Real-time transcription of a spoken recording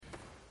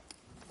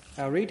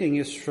Our reading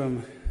is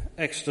from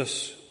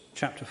Exodus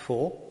chapter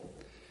 4.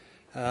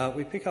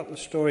 We pick up the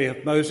story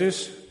of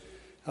Moses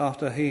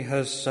after he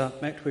has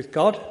met with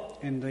God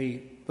in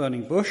the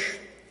burning bush.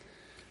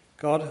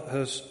 God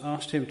has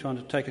asked him to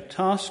undertake a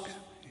task.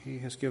 He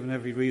has given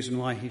every reason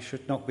why he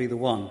should not be the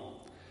one.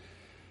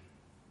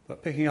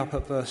 But picking up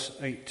at verse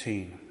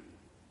 18.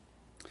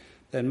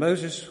 Then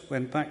Moses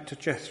went back to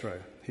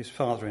Jethro, his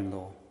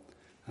father-in-law,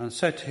 and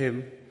said to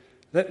him,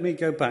 "Let me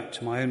go back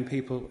to my own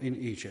people in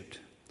Egypt,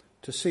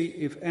 to see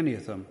if any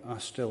of them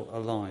are still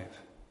alive."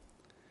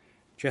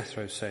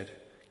 Jethro said,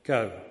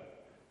 "Go,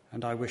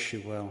 and I wish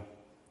you well."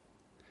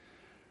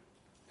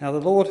 Now the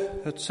Lord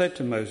had said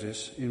to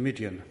Moses in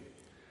Midian,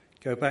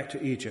 "Go back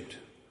to Egypt,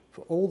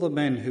 for all the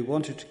men who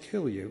wanted to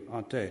kill you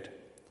are dead."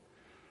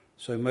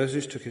 So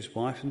Moses took his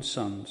wife and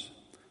sons,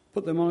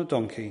 put them on a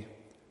donkey,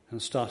 and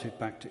started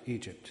back to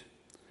Egypt.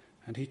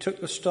 And he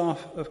took the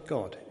staff of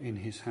God in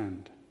his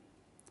hand.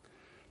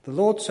 The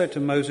Lord said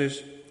to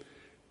Moses,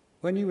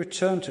 "When you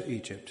return to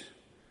Egypt,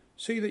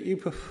 see that you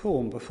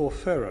perform before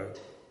Pharaoh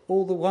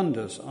all the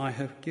wonders I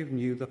have given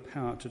you the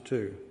power to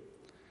do.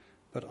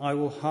 But I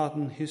will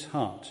harden his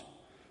heart,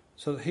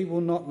 so that he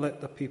will not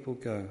let the people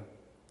go.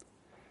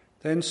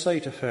 Then say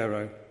to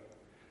Pharaoh,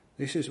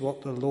 'This is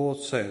what the Lord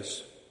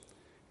says.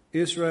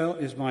 Israel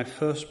is my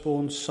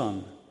firstborn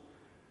son.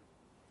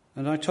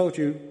 And I told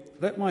you,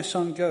 let my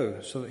son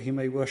go, so that he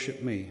may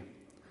worship me.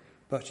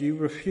 But you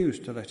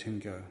refused to let him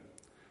go.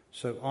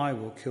 So I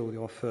will kill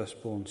your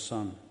firstborn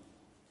son.'"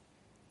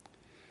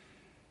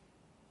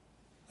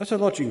 At a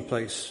lodging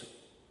place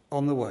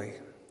on the way,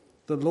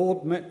 the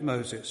Lord met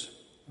Moses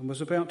and was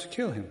about to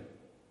kill him.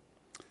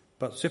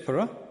 But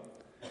Zipporah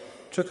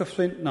took a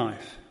flint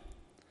knife,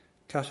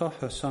 cut off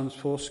her son's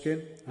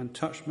foreskin, and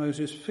touched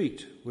Moses'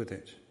 feet with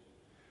it.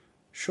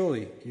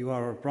 "Surely you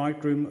are a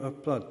bridegroom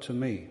of blood to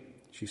me,"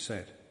 she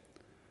said.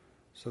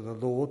 So the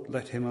Lord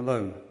let him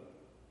alone.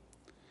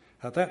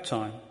 At that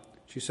time,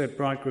 she said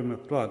bridegroom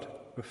of blood,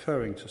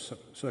 referring to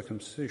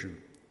circumcision.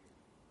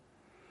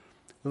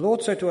 The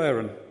Lord said to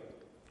Aaron,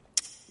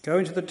 "Go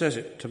into the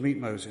desert to meet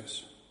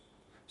Moses."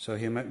 So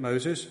he met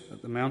Moses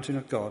at the mountain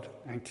of God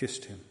and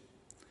kissed him.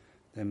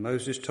 Then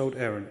Moses told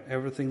Aaron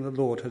everything the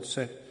Lord had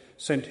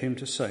sent him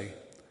to say,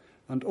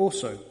 and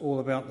also all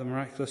about all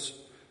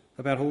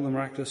the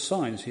miraculous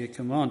signs he had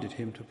commanded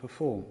him to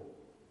perform.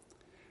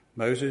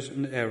 Moses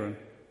and Aaron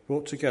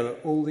brought together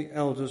all the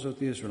elders of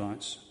the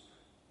Israelites,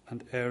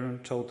 and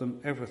Aaron told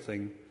them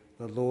everything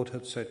the Lord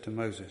had said to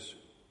Moses.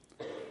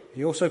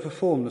 He also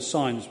performed the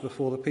signs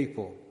before the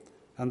people,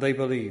 and they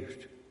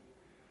believed.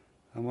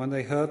 And when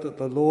they heard that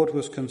the Lord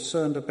was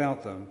concerned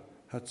about them,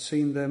 had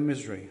seen their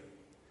misery,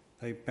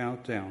 they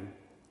bowed down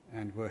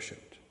and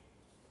worshipped.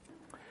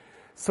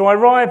 So I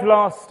arrived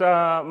last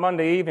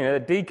Monday evening at a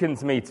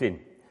deacons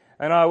meeting,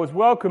 and I was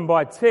welcomed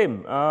by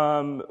Tim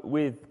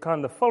with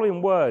kind of the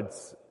following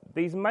words.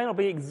 These may not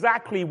be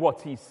exactly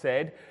what he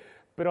said,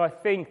 but I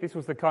think this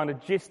was the kind of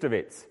gist of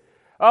it.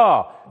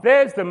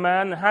 There's the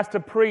man that has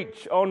to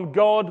preach on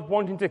God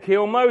wanting to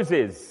kill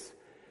Moses.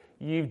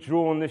 You've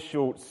drawn the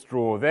short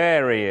straw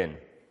there, Ian.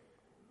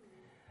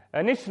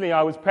 Initially,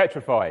 I was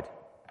petrified.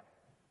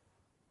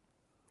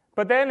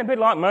 But then, a bit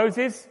like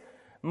Moses,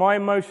 my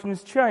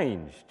emotions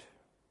changed.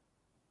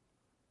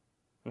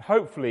 And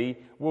hopefully,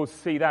 we'll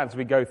see that as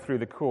we go through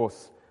the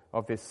course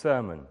of this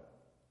sermon.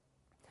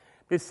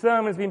 This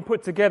sermon has been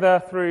put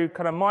together through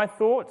kind of my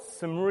thoughts,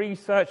 some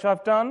research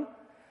I've done,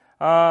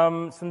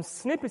 some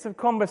snippets of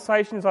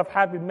conversations I've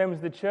had with members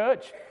of the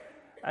church,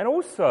 and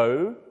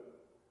also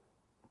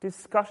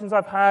discussions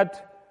I've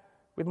had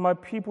with my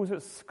pupils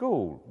at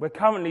school. We're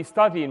currently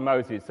studying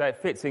Moses, so it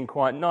fits in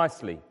quite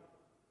nicely.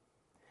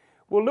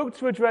 We'll look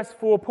to address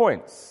 4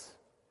 points.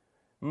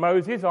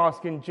 Moses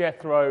asking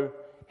Jethro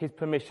his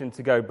permission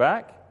to go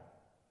back,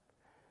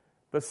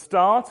 the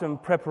start and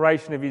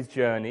preparation of his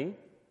journey,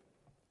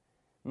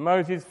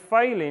 Moses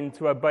failing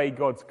to obey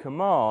God's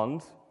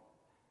command,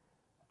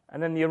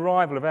 and then the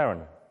arrival of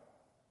Aaron.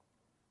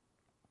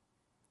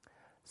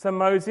 So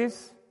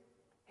Moses,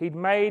 he'd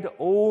made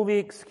all the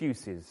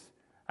excuses,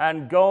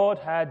 and God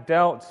had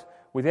dealt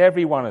with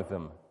every one of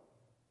them.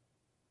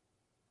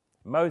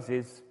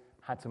 Moses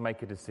had to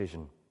make a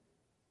decision.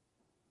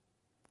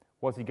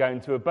 Was he going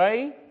to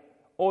obey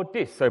or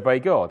disobey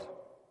God?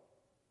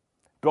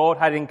 God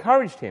had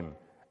encouraged him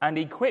and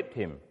equipped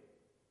him.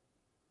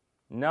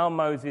 Now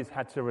Moses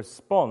had to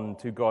respond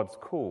to God's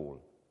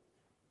call.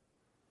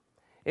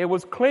 It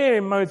was clear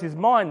in Moses'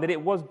 mind that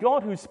it was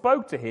God who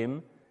spoke to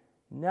him.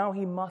 Now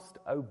he must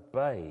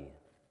obey.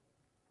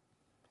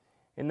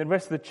 In the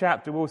rest of the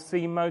chapter, we'll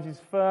see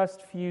Moses'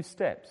 first few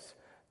steps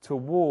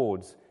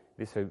towards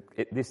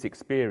this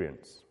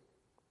experience.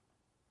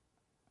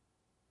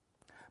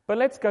 But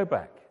let's go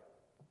back.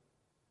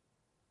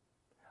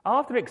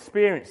 After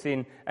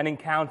experiencing an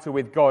encounter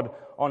with God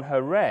on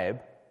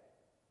Horeb,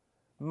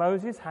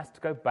 Moses has to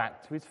go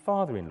back to his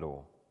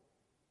father-in-law.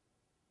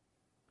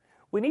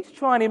 We need to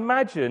try and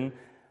imagine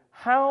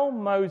how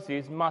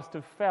Moses must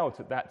have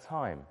felt at that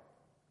time.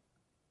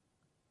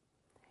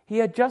 He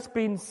had just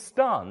been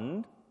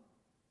stunned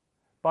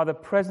by the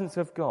presence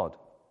of God.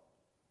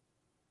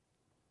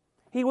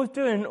 He was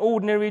doing an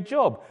ordinary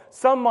job.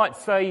 Some might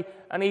say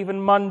an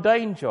even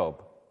mundane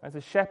job as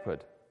a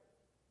shepherd.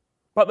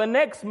 But the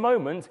next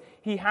moment,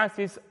 he has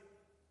this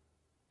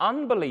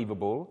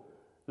unbelievable,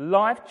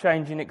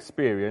 life-changing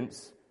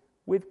experience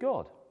with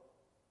God.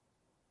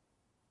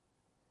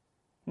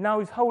 Now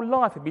his whole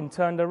life had been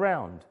turned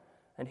around,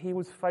 and he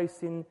was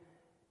facing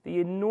the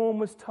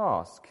enormous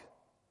task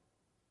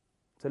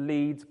to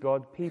lead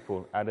God's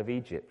people out of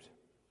Egypt.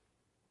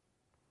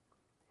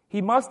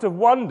 He must have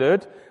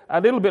wondered,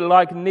 a little bit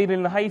like a needle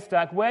in a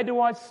haystack, where do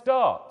I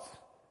start?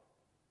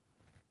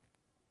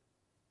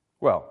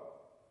 Well,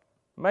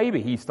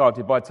 maybe he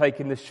started by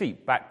taking the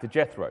sheep back to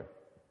Jethro.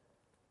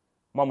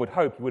 One would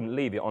hope he wouldn't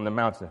leave it on the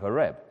mountain of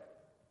Horeb.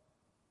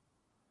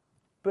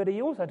 But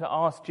he also had to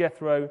ask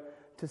Jethro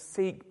to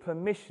seek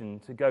permission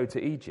to go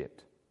to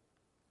Egypt.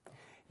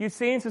 You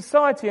see, in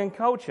society and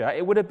culture,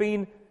 it would have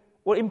been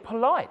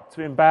impolite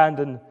to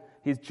abandon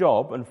his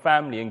job and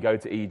family and go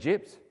to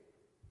Egypt.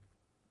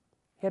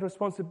 He had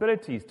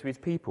responsibilities to his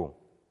people.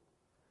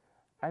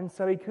 And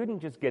so he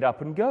couldn't just get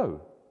up and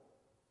go.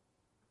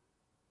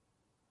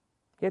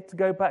 He had to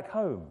go back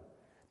home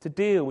to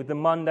deal with the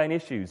mundane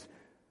issues,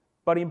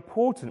 but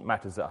important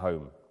matters at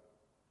home.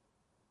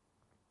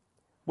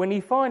 When he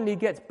finally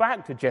gets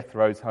back to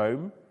Jethro's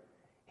home,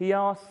 he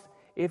asks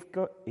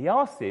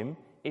him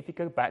if he could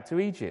go back to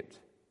Egypt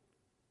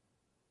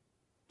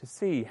to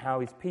see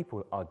how his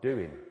people are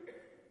doing.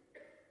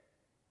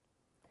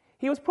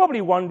 He was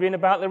probably wondering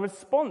about the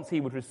response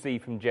he would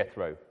receive from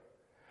Jethro.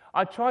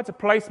 I tried to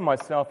place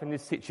myself in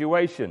this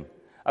situation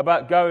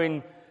about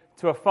going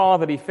to a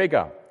fatherly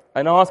figure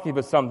and asking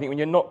for something when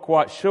you're not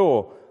quite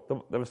sure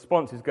the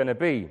response is going to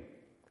be.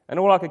 And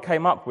all I could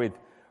came up with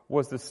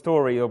was the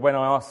story of when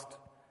I asked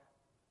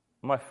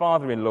my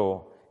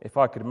father-in-law if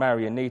I could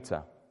marry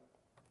Anita.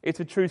 It's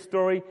a true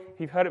story. If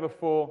you've heard it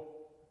before,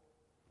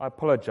 I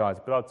apologize,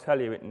 but I'll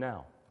tell you it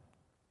now.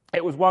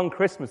 It was one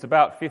Christmas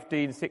about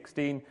 15,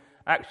 16,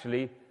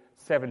 actually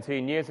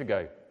 17 years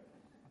ago.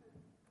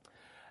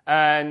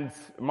 And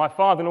my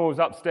father-in-law was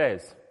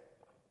upstairs.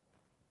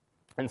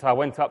 And so I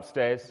went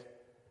upstairs,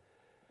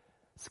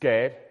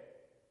 scared,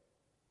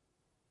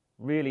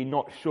 really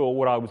not sure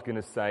what I was going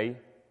to say,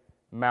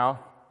 mouth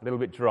a little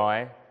bit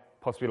dry,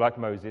 possibly like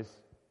Moses.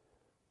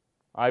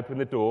 I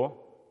opened the door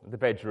of the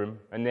bedroom,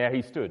 and there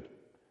he stood,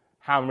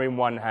 hammer in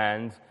one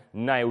hand,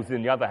 nails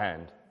in the other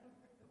hand.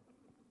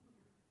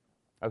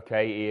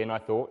 Okay, Ian, I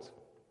thought,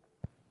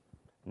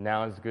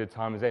 now is as good a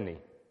time as any.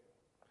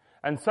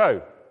 And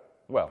so,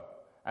 well,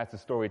 as the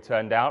story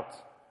turned out,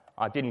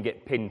 I didn't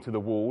get pinned to the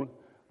wall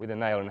with a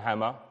nail and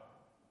hammer.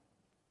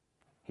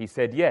 He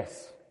said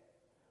yes.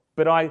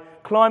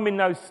 But climbing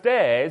those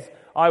stairs,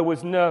 I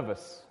was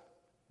nervous,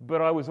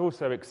 but I was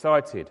also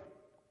excited.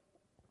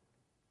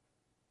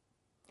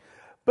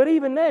 But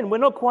even then, we're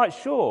not quite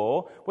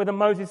sure whether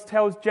Moses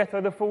tells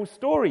Jethro the full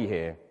story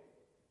here.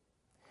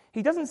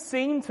 He doesn't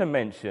seem to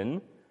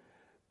mention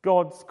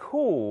God's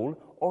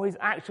call or his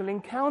actual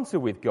encounter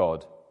with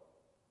God.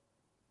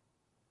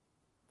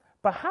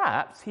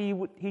 Perhaps he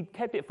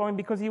kept it from him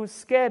because he was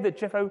scared that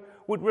Jethro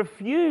would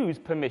refuse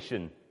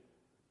permission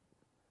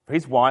for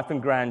his wife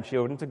and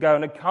grandchildren to go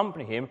and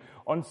accompany him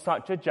on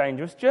such a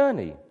dangerous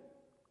journey.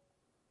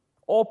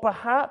 Or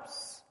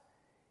perhaps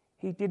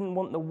he didn't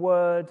want the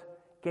word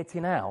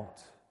getting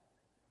out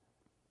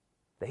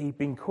that he'd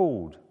been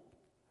called,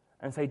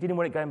 and so he didn't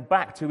want it going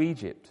back to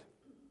Egypt.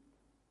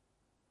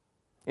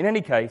 In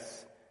any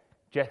case,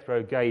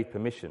 Jethro gave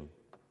permission,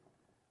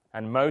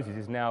 and Moses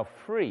is now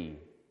free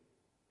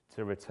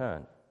to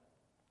return.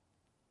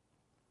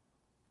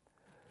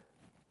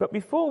 But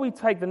before we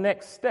take the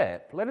next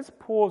step, let us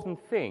pause and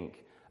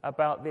think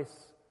about this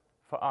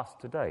for us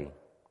today.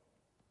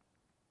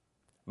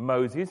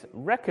 Moses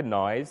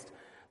recognized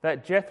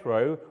that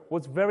Jethro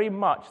was very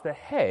much the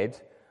head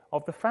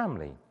of the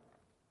family.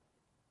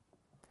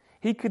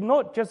 He could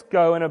not just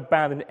go and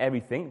abandon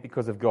everything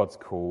because of God's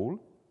call.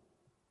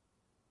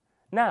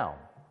 Now,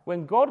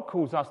 when God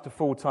calls us to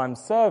full-time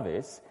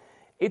service,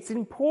 it's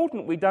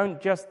important we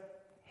don't just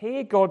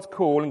hear God's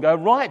call and go,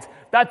 right,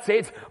 that's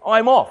it,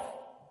 I'm off.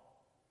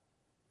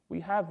 We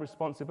have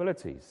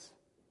responsibilities.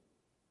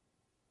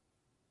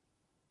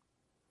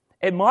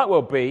 It might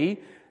well be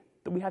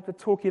that we have to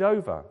talk it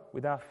over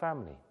with our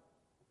family.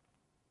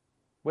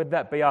 Whether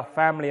that be our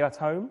family at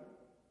home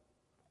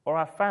or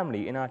our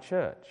family in our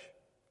church.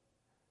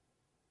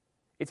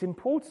 It's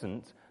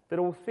important that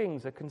all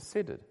things are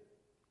considered.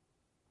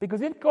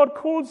 Because if God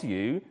calls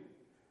you,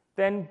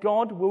 then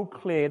God will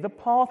clear the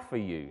path for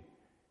you,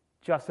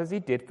 just as he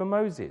did for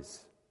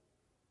Moses.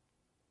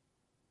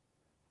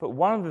 But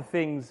one of the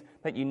things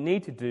that you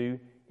need to do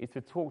is to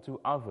talk to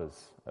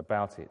others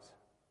about it.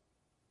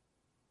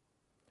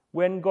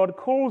 When God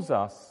calls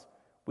us,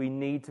 we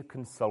need to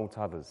consult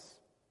others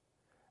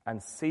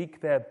and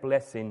seek their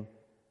blessing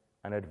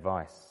and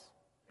advice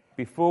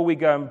before we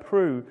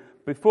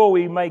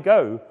may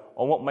go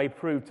on what may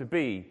prove to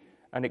be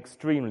an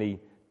extremely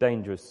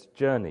dangerous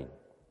journey.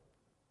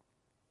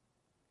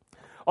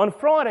 On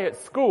Friday at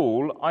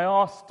school, I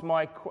asked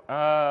my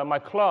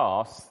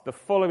class the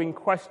following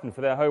question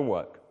for their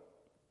homework.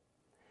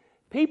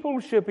 People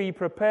should be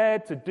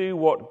prepared to do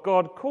what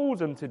God calls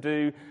them to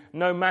do,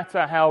 no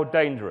matter how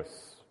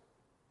dangerous.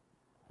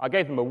 I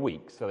gave them a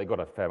week, so they got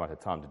a fair amount of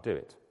time to do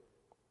it.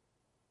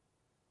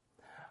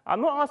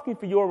 I'm not asking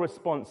for your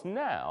response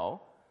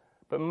now,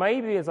 but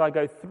maybe as I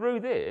go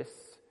through this,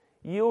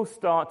 you'll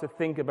start to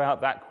think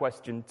about that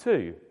question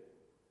too.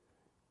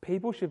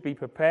 People should be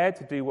prepared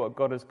to do what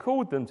God has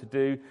called them to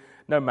do,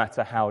 no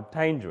matter how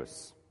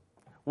dangerous.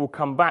 We'll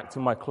come back to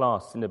my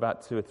class in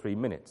about 2 or 3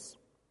 minutes.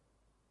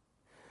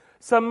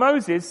 So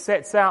Moses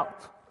sets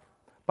out,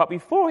 but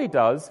before he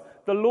does,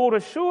 the Lord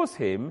assures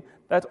him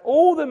that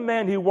all the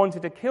men who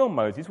wanted to kill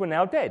Moses were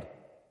now dead.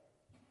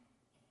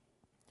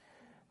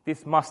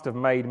 This must have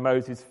made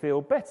Moses feel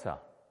better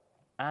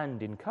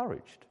and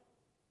encouraged.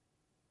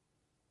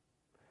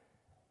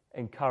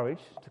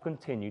 Encouraged to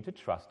continue to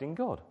trust in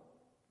God.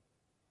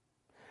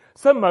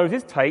 So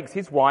Moses takes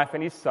his wife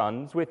and his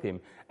sons with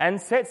him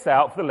and sets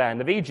out for the land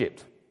of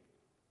Egypt.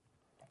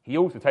 He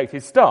also takes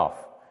his staff,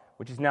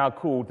 which is now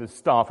called the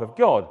staff of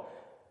God,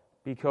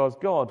 because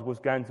God was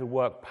going to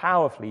work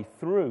powerfully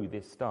through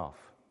this staff.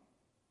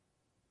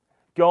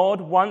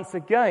 God once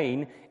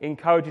again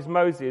encourages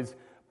Moses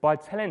by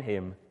telling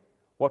him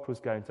what was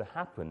going to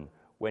happen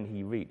when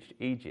he reached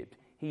Egypt.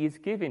 He is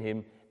giving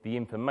him the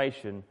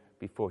information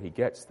before he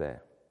gets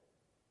there.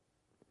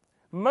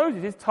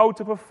 Moses is told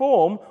to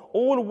perform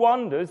all the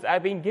wonders that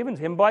have been given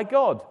to him by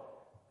God.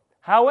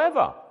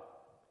 However,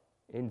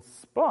 in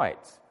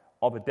spite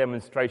of a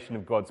demonstration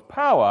of God's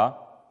power,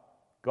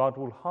 God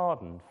will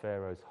harden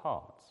Pharaoh's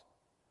heart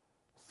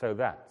so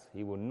that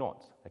he will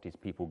not let his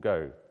people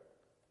go.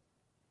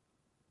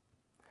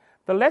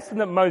 The lesson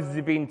that Moses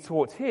is being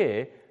taught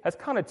here has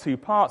kind of 2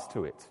 parts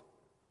to it.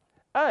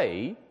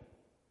 A,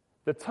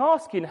 the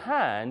task in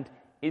hand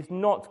is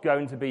not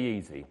going to be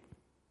easy.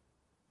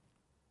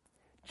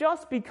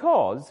 Just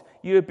because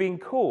you have been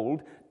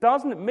called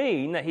doesn't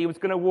mean that he was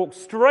going to walk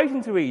straight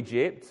into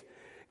Egypt,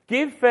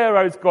 give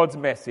Pharaoh's God's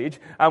message,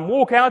 and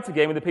walk out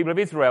again with the people of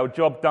Israel.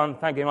 Job done,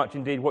 thank you very much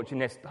indeed. Watch your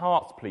next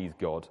hearts, please,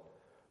 God.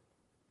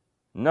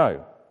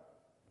 No.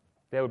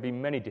 There would be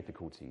many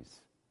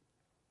difficulties,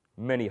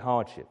 many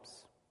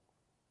hardships.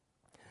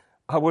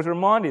 I was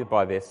reminded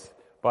by this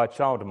by a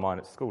child of mine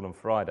at school on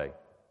Friday.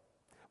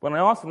 When I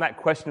asked him that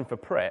question for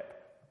prep,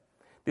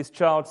 this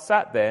child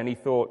sat there and he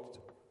thought,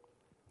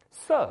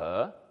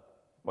 "Sir,"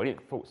 well, he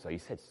didn't thought so, he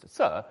said,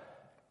 "Sir,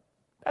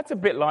 that's a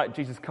bit like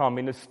Jesus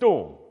calming the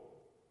storm."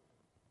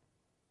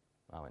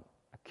 I went,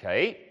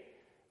 "Okay,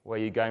 where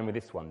are you going with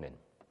this one then?"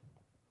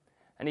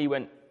 And he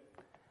went,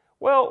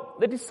 "Well,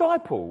 the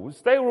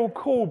disciples, they were all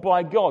called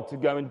by God to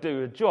go and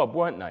do a job,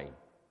 weren't they?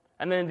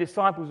 And then the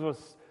disciples were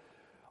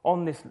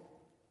on this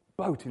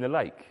boat in the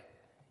lake."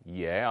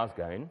 "Yeah," I was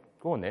going,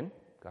 "Go on then."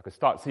 I could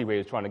start to see where he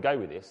was trying to go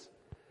with this.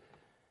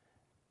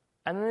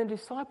 And then the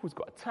disciples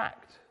got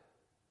attacked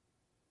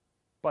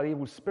by the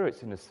evil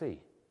spirits in the sea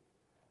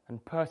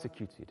and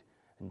persecuted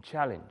and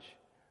challenged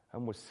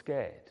and were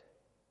scared.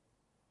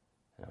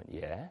 And I went,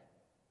 "Yeah?"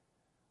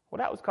 Well,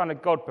 that was kind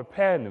of God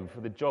preparing them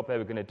for the job they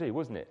were going to do,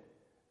 wasn't it?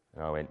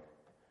 And I went,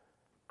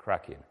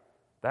 "Cracking.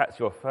 That's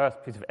your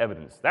first piece of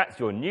evidence. That's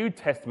your New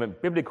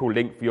Testament biblical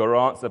link for your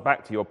answer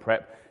back to your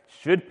prep.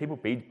 Should people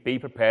be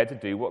prepared to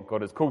do what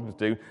God has called them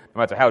to do, no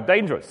matter how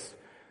dangerous?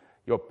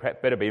 Your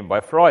prep better be in by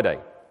Friday."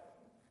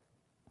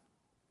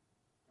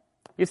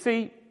 You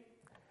see,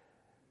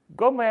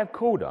 God may have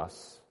called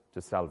us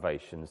to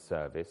salvation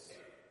service,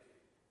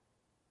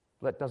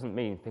 but that doesn't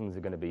mean things are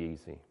going to be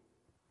easy.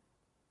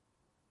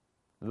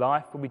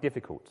 Life will be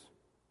difficult.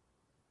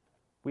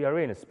 We are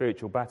in a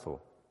spiritual battle.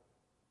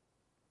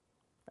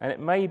 And it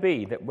may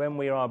be that when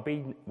we are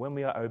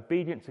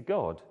obedient to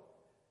God,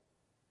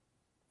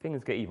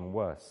 things get even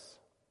worse.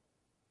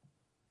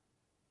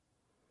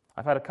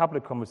 I've had a couple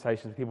of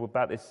conversations with people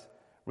about this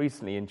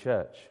recently in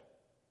church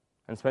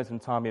and spent some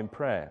time in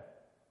prayer,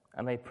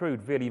 and they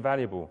proved really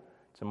valuable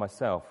to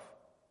myself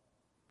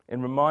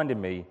in reminding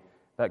me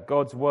that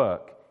God's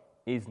work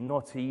is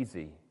not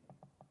easy,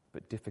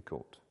 but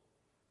difficult.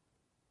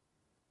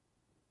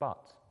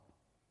 But,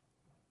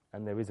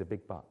 and there is a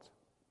big but,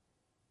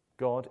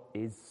 God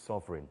is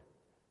sovereign.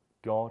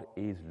 God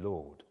is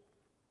Lord.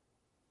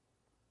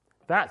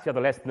 That's the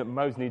other lesson that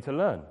Moses needs to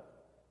learn.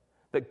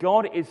 That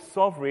God is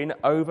sovereign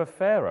over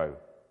Pharaoh.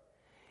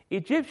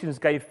 Egyptians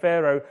gave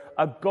Pharaoh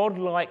a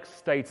godlike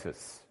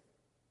status.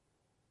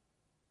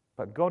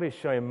 But God is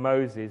showing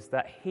Moses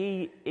that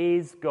he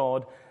is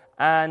God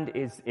and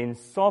is in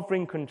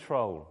sovereign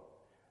control.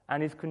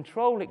 And his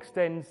control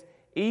extends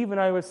even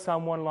over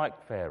someone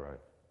like Pharaoh.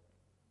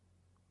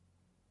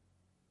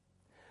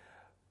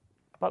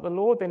 But the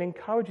Lord then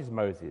encourages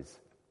Moses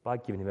by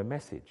giving him a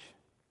message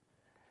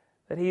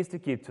that he is to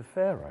give to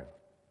Pharaoh.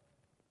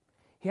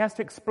 He has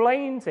to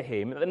explain to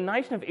him that the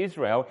nation of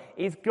Israel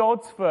is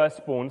God's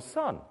firstborn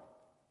son.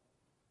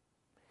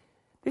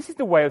 This is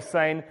the way of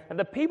saying that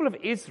the people of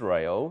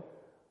Israel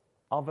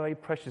are very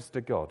precious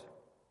to God.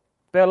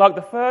 They're like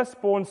the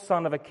firstborn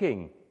son of a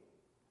king.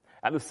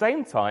 At the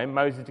same time,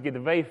 Moses to give the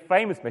very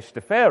famous message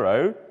to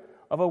Pharaoh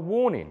of a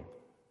warning.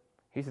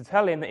 He's to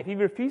tell him that if he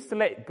refuses to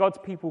let God's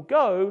people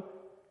go,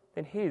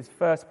 then his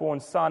firstborn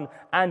son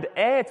and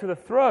heir to the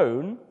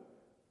throne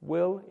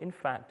will in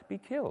fact be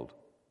killed.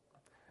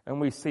 And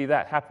we see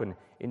that happen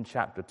in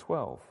chapter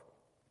 12.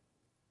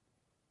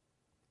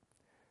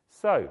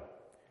 So,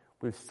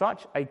 with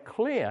such a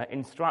clear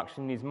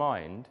instruction in his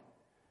mind,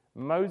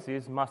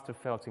 Moses must have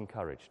felt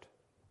encouraged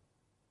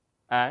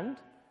and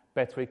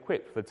better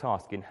equipped for the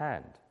task in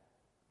hand.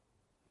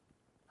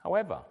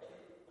 However,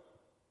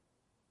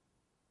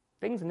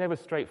 things are never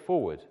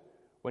straightforward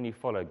when you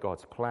follow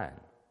God's plan.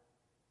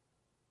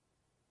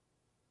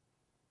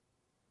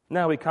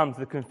 Now we come to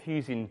the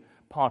confusing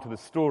part of the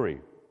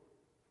story.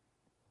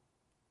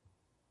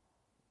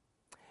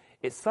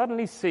 It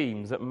suddenly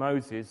seems that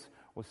Moses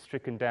was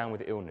stricken down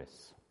with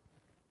illness.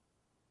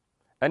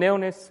 An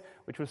illness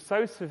which was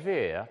so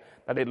severe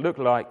that it looked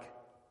like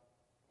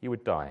he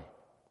would die.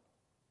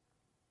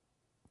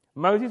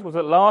 Moses was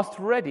at last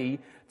ready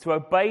to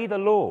obey the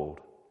Lord.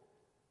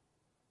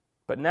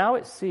 But now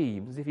it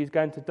seems as if he's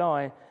going to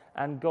die,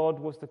 and God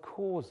was the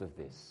cause of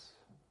this.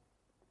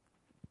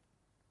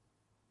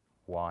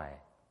 Why?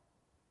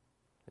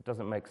 It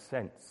doesn't make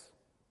sense.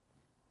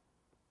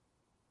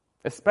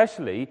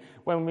 Especially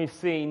when we've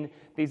seen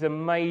these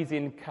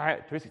amazing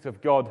characteristics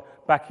of God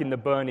back in the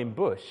burning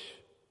bush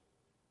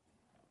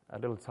a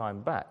little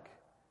time back.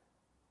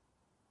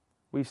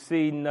 We've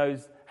seen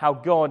how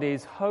God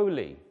is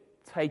holy.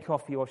 Take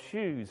off your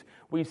shoes.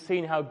 We've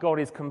seen how God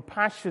is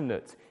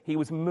compassionate. He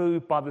was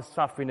moved by the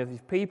suffering of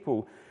his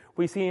people.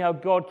 We've seen how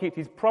God keeps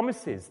his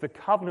promises, the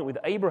covenant with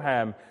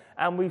Abraham,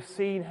 and we've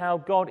seen how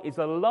God is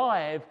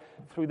alive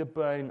through the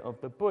burning of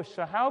the bush.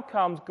 So how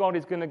comes God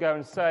is going to go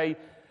and say,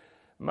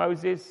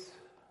 Moses,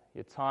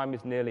 your time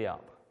is nearly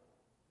up?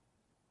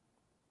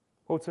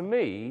 Well, to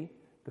me,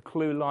 the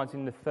clue lies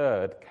in the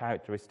third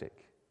characteristic.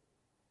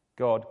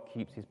 God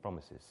keeps his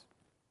promises.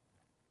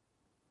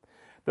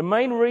 The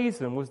main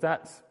reason was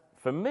that,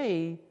 for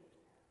me,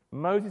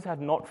 Moses had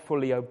not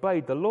fully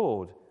obeyed the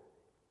Lord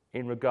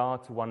in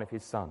regard to one of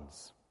his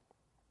sons.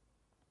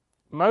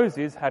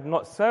 Moses had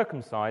not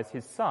circumcised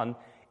his son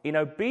in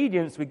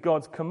obedience with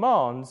God's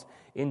commands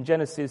in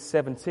Genesis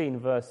 17,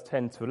 verse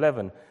 10 to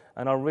 11.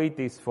 And I'll read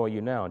these for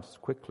you now,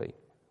 just quickly.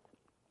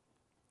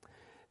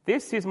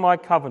 This is my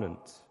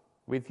covenant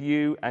with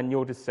you and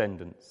your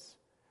descendants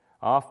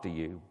after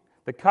you,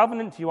 the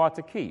covenant you are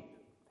to keep.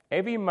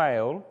 Every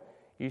male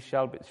you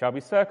shall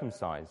be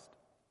circumcised.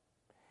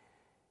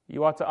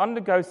 You are to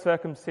undergo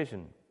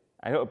circumcision,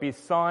 and it will be a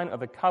sign of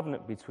the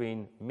covenant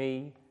between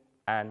me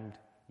and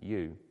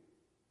you.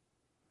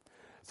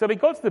 So we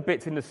got to the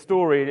bits in the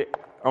story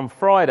on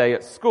Friday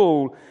at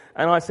school,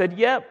 and I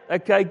said,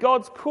 okay,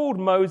 God's called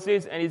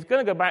Moses, and he's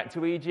going to go back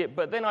to Egypt,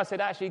 but then I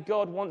said, actually,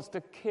 God wants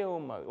to kill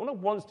Moses. Well, not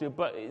wants to,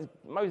 but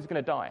Moses is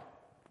going to die.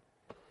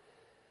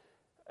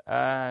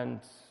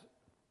 And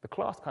the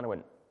class kind of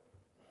went,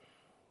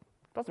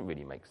 doesn't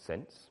really make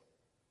sense.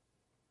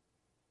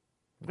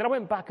 Then I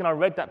went back and I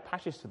read that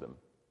passage to them.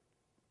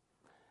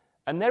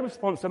 And their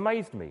response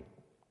amazed me.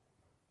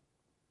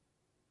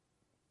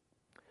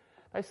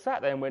 They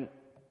sat there and went,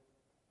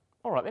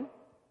 all right then,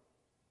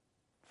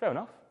 fair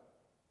enough.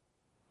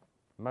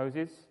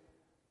 Moses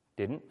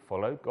didn't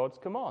follow God's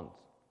commands.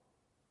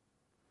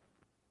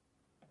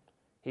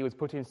 He was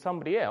putting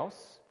somebody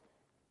else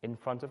in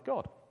front of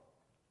God.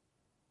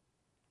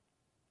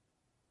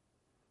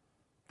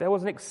 There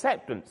was an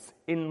acceptance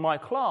in my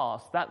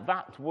class that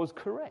that was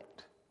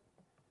correct.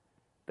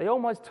 They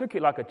almost took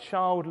it like a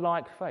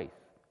childlike faith.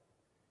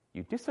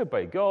 You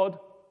disobey God,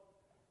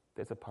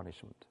 there's a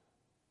punishment.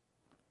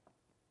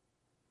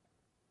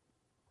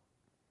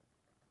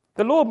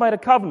 The Lord made a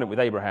covenant with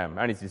Abraham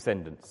and his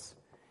descendants.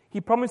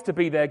 He promised to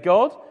be their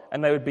God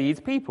and they would be his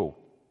people.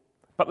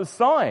 But the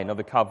sign of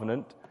the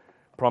covenant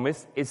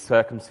promise is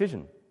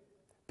circumcision.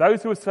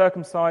 Those who were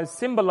circumcised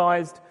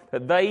symbolized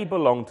that they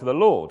belonged to the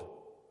Lord.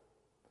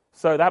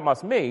 So that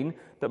must mean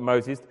that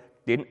Moses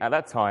didn't, at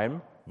that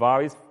time,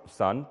 via his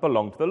son,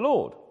 belong to the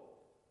Lord.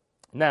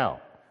 Now,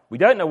 we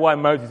don't know why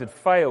Moses had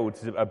failed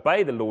to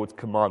obey the Lord's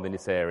command in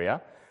this area.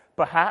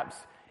 Perhaps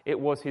it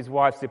was his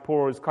wife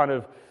Zipporah's kind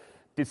of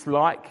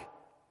dislike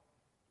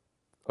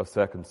of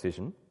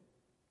circumcision.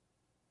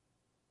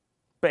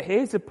 But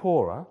here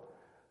Zipporah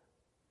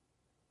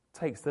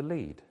takes the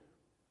lead.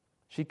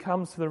 She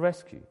comes to the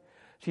rescue.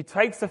 She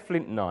takes a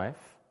flint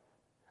knife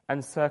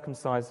and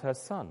circumcises her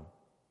son.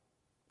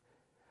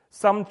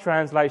 Some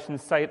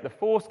translations say that the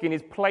foreskin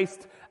is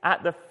placed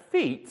at the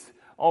feet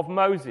of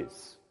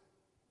Moses,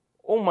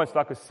 almost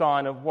like a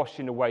sign of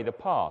washing away the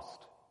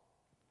past.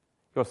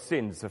 Your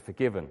sins are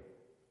forgiven.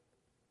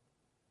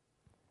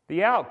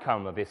 The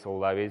outcome of this,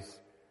 although, is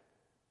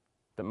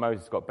that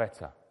Moses got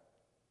better.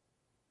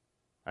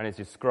 And is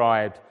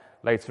described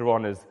later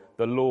on as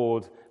the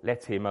Lord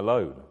let him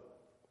alone.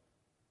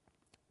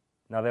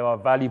 Now, there are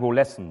valuable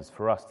lessons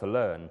for us to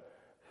learn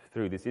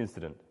through this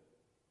incident.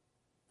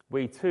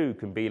 We too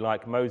can be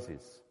like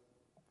Moses.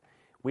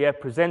 We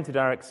have presented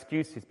our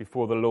excuses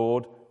before the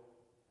Lord,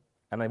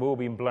 and they've all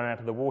been blown out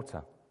of the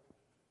water.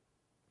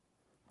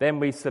 Then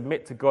we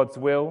submit to God's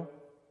will,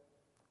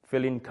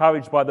 feel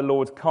encouraged by the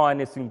Lord's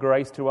kindness and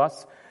grace to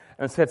us,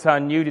 and set our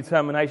new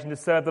determination to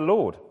serve the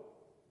Lord.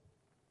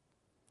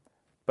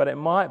 But it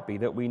might be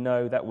that we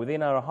know that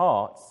within our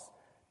hearts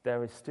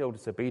there is still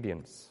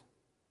disobedience.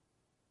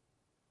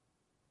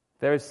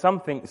 There is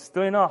something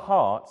still in our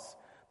hearts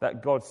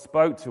that God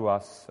spoke to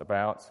us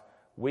about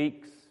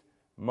weeks,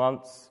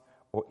 months,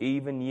 or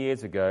even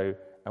years ago,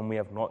 and we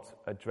have not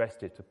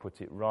addressed it to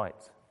put it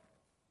right.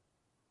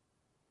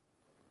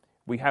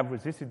 We have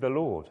resisted the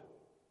Lord,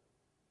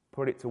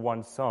 put it to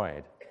one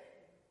side.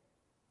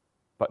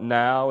 But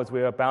now, as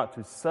we are about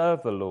to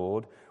serve the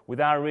Lord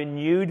with our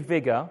renewed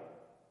vigour,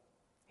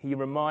 He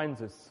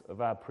reminds us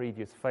of our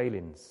previous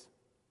failings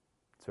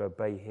to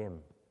obey Him.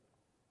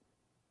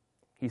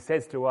 He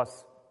says to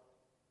us,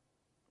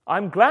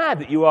 I'm glad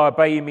that you are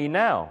obeying me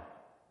now.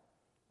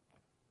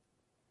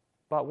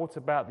 But what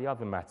about the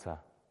other matter?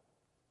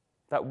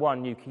 That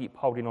one you keep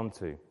holding on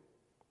to.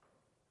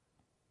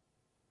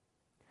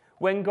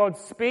 When God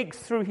speaks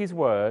through His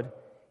word,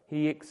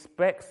 He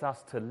expects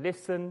us to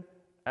listen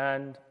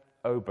and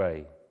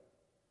obey.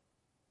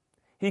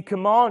 He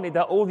commanded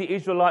that all the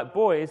Israelite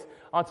boys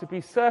are to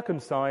be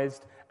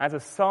circumcised as a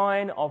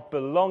sign of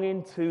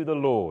belonging to the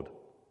Lord.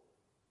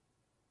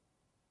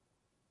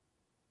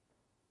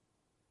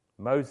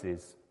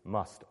 Moses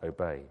must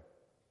obey.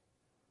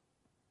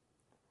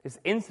 This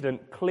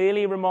incident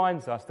clearly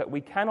reminds us that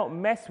we cannot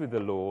mess with the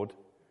Lord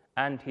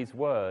and His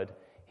word.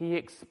 He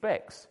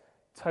expects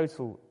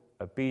total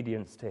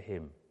obedience to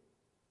Him.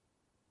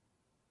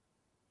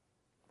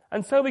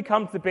 And so we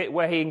come to the bit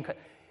where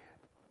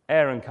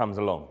Aaron comes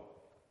along.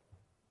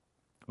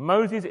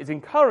 Moses is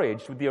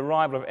encouraged with the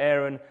arrival of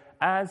Aaron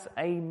as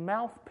a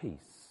mouthpiece.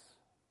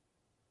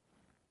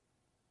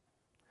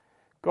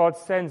 God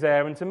sends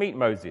Aaron to meet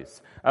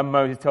Moses, and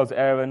Moses tells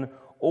Aaron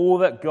all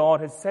that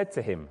God has said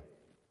to him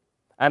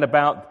and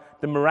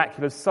about the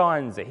miraculous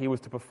signs that he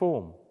was to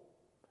perform.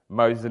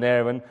 Moses and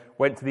Aaron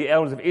went to the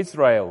elders of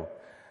Israel,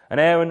 and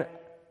Aaron,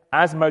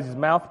 as Moses'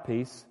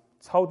 mouthpiece,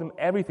 told them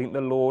everything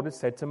the Lord had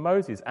said to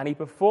Moses, and he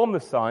performed the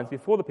signs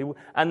before the people,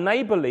 and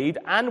they believed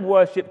and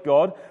worshipped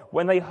God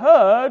when they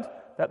heard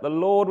that the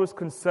Lord was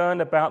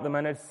concerned about them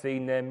and had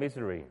seen their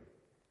misery.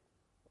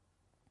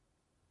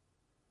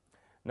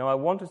 Now, I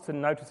want us to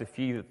notice a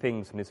few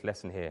things from this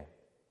lesson here.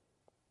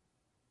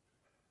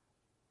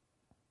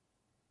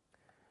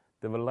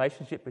 The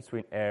relationship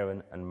between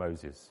Aaron and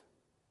Moses.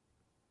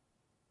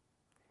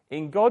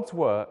 In God's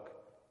work,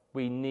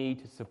 we need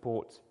to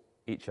support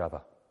each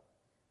other.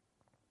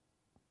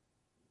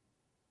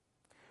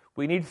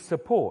 We need to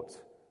support,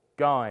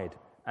 guide,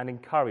 and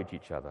encourage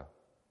each other.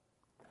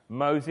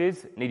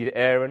 Moses needed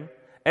Aaron,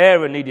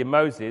 Aaron needed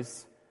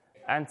Moses,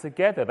 and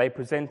together they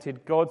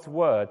presented God's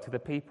word to the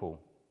people.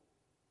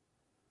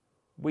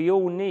 We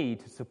all need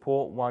to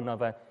support one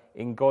another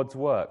in God's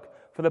work,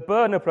 for the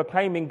burden of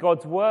proclaiming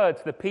God's word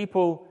to the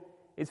people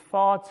is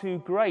far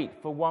too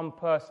great for one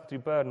person to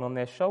burden on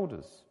their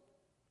shoulders.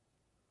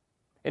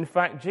 In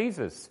fact,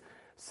 Jesus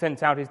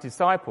sent out his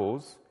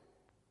disciples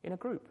in a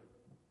group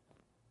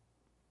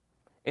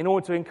in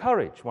order to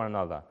encourage one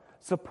another,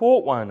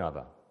 support one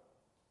another.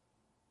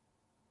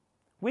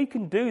 We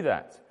can do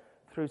that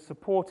through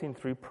supporting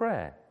through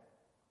prayer.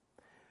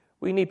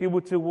 We need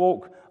people to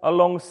walk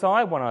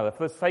alongside one another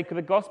for the sake of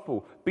the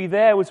gospel, be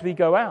there as we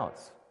go out,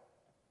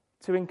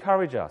 to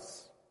encourage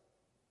us,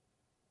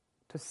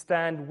 to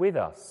stand with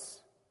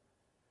us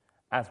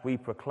as we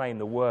proclaim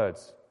the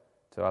words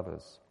to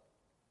others.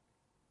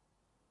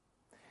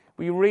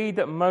 We read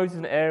that Moses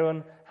and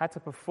Aaron had to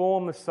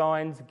perform the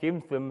signs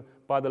given to them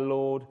by the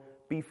Lord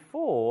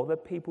before the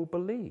people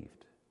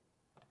believed.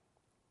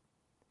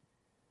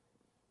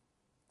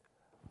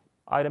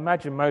 I'd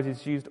imagine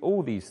Moses used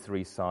all these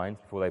three signs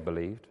before they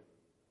believed.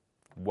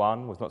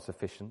 One was not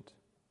sufficient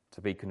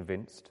to be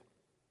convinced.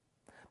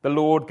 The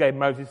Lord gave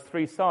Moses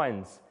three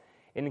signs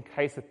in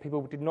case the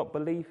people did not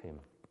believe him.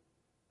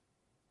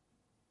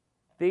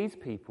 These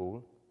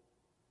people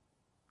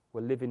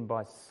were living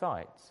by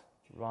sight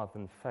rather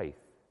than faith.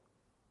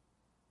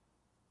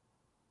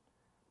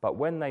 But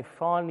when they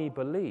finally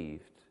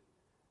believed,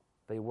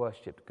 they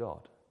worshipped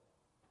God.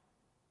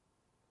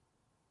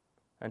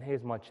 And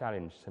here's my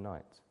challenge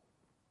tonight.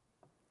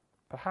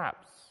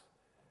 Perhaps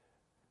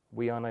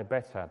we are no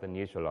better than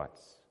the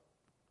Israelites.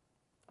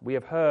 We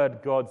have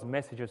heard God's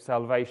message of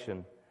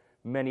salvation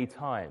many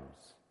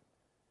times.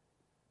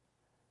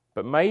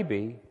 But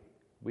maybe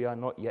we are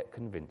not yet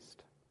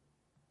convinced.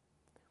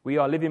 We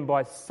are living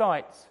by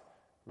sight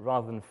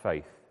rather than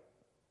faith.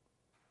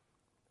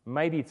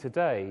 Maybe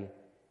today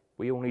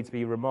we all need to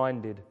be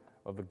reminded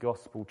of the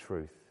gospel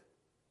truth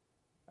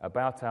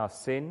about our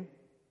sin,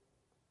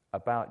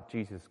 about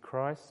Jesus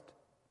Christ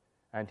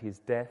and his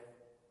death,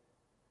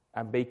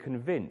 and be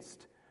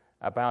convinced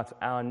about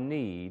our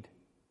need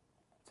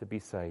to be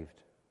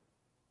saved.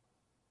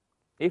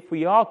 If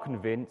we are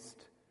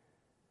convinced,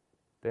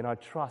 then I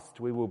trust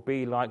we will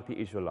be like the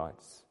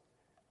Israelites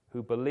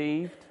who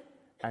believed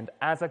and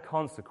as a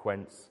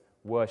consequence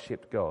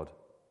worshipped God.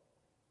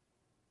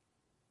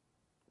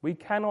 We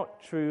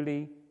cannot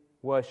truly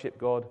worship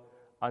God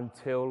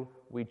until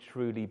we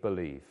truly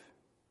believe.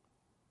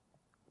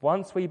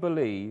 Once we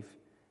believe,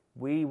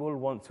 we will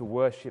want to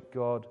worship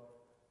God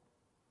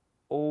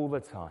all the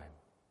time,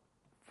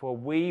 for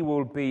we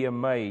will be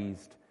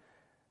amazed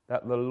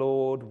that the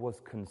Lord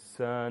was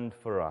concerned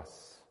for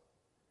us.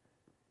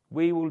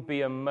 We will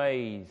be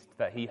amazed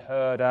that he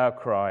heard our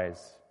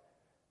cries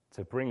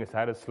to bring us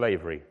out of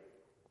slavery.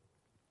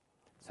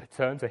 So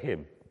turn to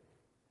him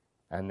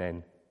and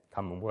then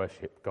come and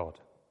worship God.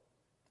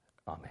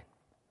 Amen.